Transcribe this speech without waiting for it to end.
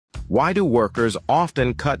Why do workers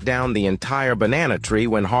often cut down the entire banana tree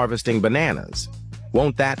when harvesting bananas?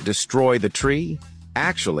 Won't that destroy the tree?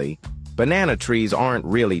 Actually, banana trees aren't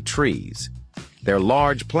really trees. They're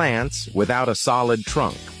large plants without a solid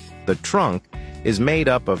trunk. The trunk is made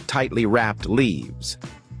up of tightly wrapped leaves.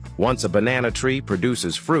 Once a banana tree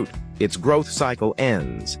produces fruit, its growth cycle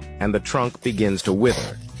ends and the trunk begins to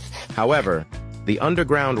wither. However, the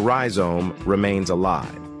underground rhizome remains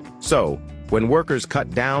alive. So, when workers cut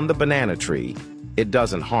down the banana tree, it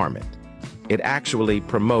doesn't harm it. It actually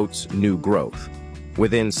promotes new growth.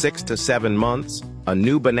 Within 6 to 7 months, a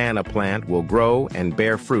new banana plant will grow and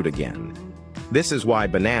bear fruit again. This is why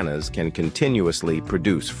bananas can continuously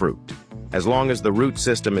produce fruit. As long as the root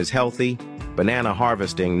system is healthy, banana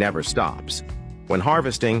harvesting never stops. When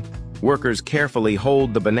harvesting, workers carefully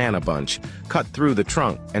hold the banana bunch, cut through the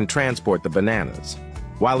trunk, and transport the bananas.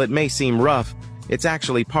 While it may seem rough, it's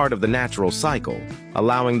actually part of the natural cycle,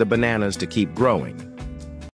 allowing the bananas to keep growing.